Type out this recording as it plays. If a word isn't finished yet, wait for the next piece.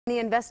The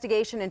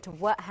investigation into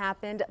what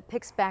happened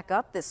picks back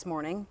up this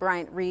morning.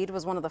 Bryant Reed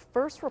was one of the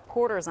first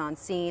reporters on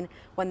scene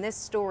when this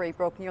story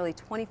broke nearly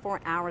 24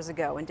 hours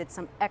ago and did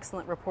some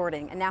excellent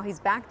reporting. And now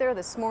he's back there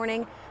this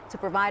morning to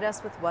provide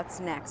us with what's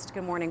next.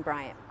 Good morning,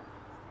 Bryant.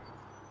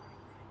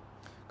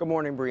 Good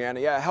morning,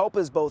 Brianna. Yeah, help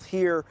is both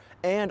here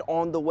and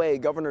on the way.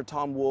 Governor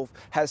Tom Wolf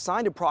has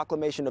signed a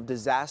proclamation of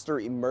disaster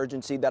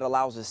emergency that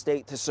allows the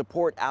state to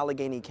support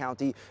Allegheny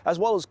County as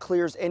well as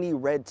clears any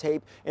red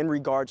tape in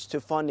regards to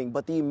funding.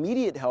 But the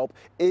immediate help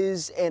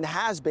is and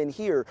has been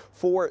here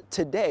for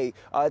today.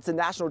 It's the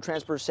National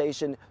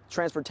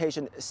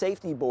Transportation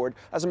Safety Board.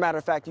 As a matter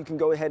of fact, you can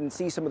go ahead and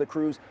see some of the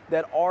crews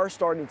that are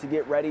starting to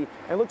get ready.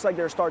 And it looks like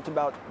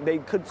they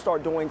could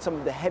start doing some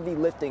of the heavy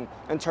lifting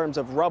in terms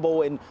of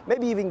rubble and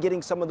maybe even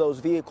getting some of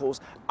those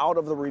vehicles out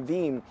of the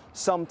ravine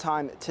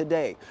sometime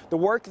today. The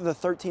work the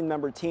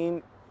 13-member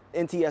team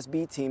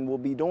NTSB team will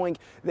be doing,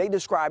 they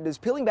described as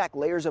peeling back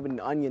layers of an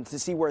onion to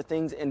see where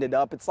things ended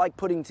up. It's like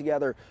putting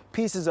together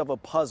pieces of a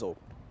puzzle.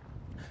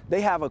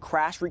 They have a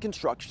crash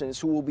reconstructionist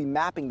who will be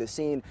mapping the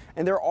scene,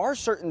 and there are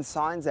certain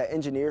signs that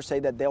engineers say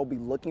that they'll be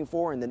looking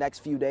for in the next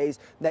few days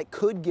that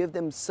could give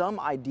them some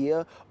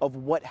idea of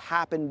what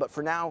happened. But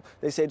for now,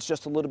 they say it's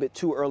just a little bit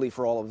too early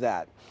for all of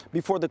that.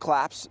 Before the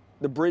collapse,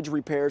 the bridge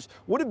repairs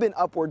would have been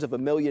upwards of $1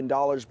 million,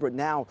 but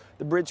now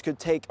the bridge could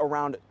take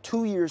around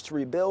 2 years to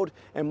rebuild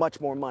and much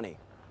more money.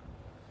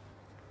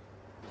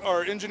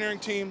 Our engineering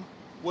team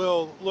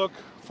will look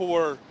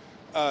for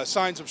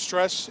signs of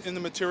stress in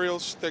the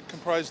materials that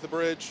comprise the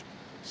bridge,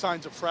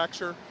 signs of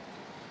fracture,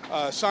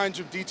 signs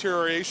of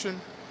deterioration,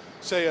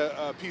 say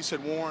a piece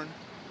had worn,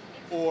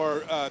 or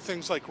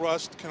things like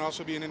rust can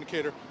also be an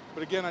indicator.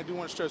 But again, I do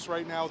want to stress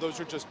right now, those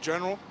are just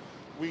general.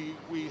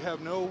 We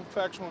have no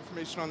factual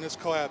information on this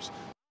collapse.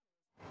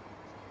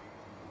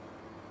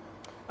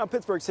 Now,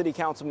 Pittsburgh City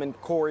Councilman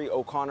Corey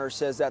O'Connor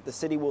says that the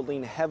city will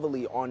lean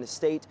heavily on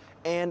state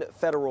and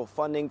federal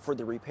funding for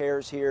the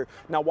repairs here.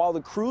 Now, while the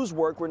crews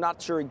work, we're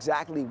not sure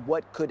exactly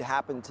what could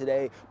happen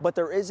today, but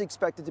there is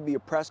expected to be a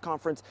press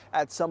conference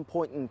at some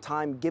point in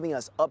time giving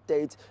us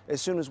updates.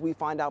 As soon as we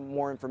find out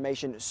more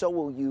information, so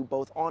will you,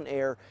 both on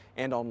air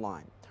and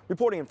online.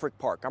 Reporting in Frick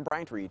Park, I'm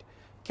Bryant Reed,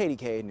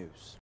 KDKA News.